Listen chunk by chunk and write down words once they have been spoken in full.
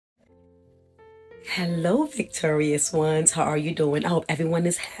Hello, victorious ones. How are you doing? I hope everyone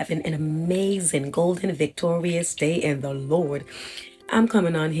is having an amazing, golden, victorious day in the Lord. I'm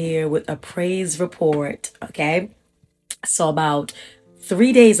coming on here with a praise report, okay? So, about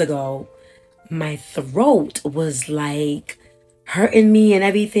 3 days ago, my throat was like hurting me and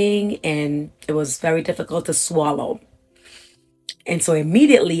everything, and it was very difficult to swallow. And so,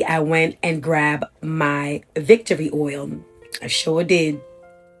 immediately, I went and grabbed my victory oil. I sure did.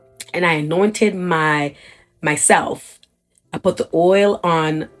 And I anointed myself. I put the oil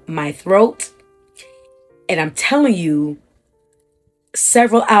on my throat, and I'm telling you,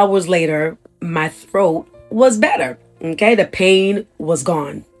 several hours later, my throat was better. Okay, the pain was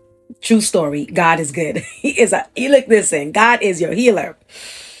gone. True story. God is good. Listen, God is your healer.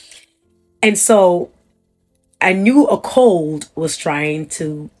 And so I knew a cold was trying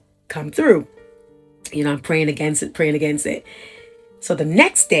to come through. I'm praying against it, praying against it. So the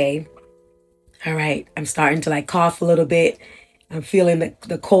next day, all right, I'm starting to like cough a little bit. I'm feeling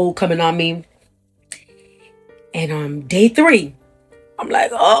the cold coming on me. And on day 3, I'm like,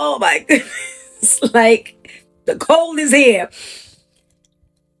 oh my goodness, like the cold is here.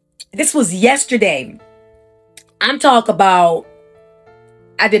 This was yesterday. I'm talking about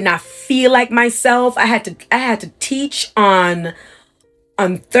I did not feel like myself. I had to teach on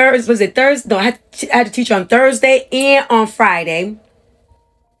Thursday. Was it Thursday? No, I had to teach on Thursday and on Friday.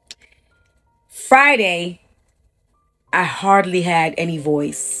 Friday, I hardly had any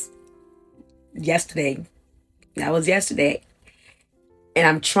voice. Yesterday. That was yesterday. And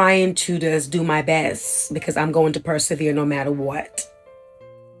I'm trying to just do my best because I'm going to persevere no matter what.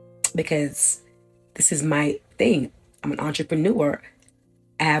 Because this is my thing. I'm an entrepreneur.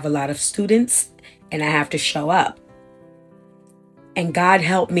 I have a lot of students and I have to show up. And God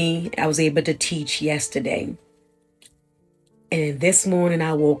helped me. I was able to teach yesterday. And this morning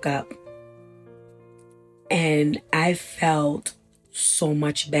I woke up and I felt so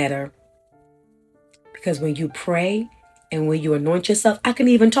much better. Because when you pray and when you anoint yourself, I can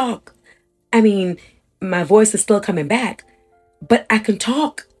even talk. I mean, my voice is still coming back, but I can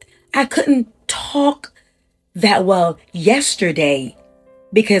talk. I couldn't talk that well yesterday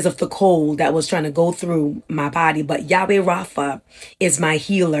because of the cold that was trying to go through my body. But Yahweh Rapha is my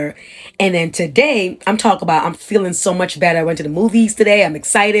healer. And then today, I'm feeling so much better. I went to the movies today. I'm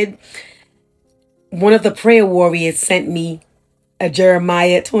excited. One of the prayer warriors sent me a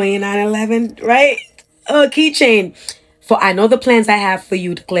Jeremiah 29:11, right? A keychain. For I know the plans I have for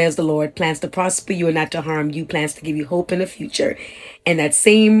you, declares the Lord. Plans to prosper you and not to harm you. Plans to give you hope in the future. And that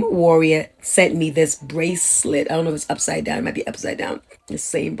same warrior sent me this bracelet. I don't know if it's upside down. It might be upside down. The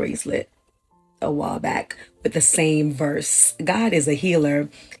same bracelet a while back with the same verse. God is a healer.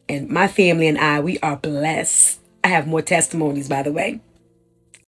 And my family and I, we are blessed. I have more testimonies, by the way.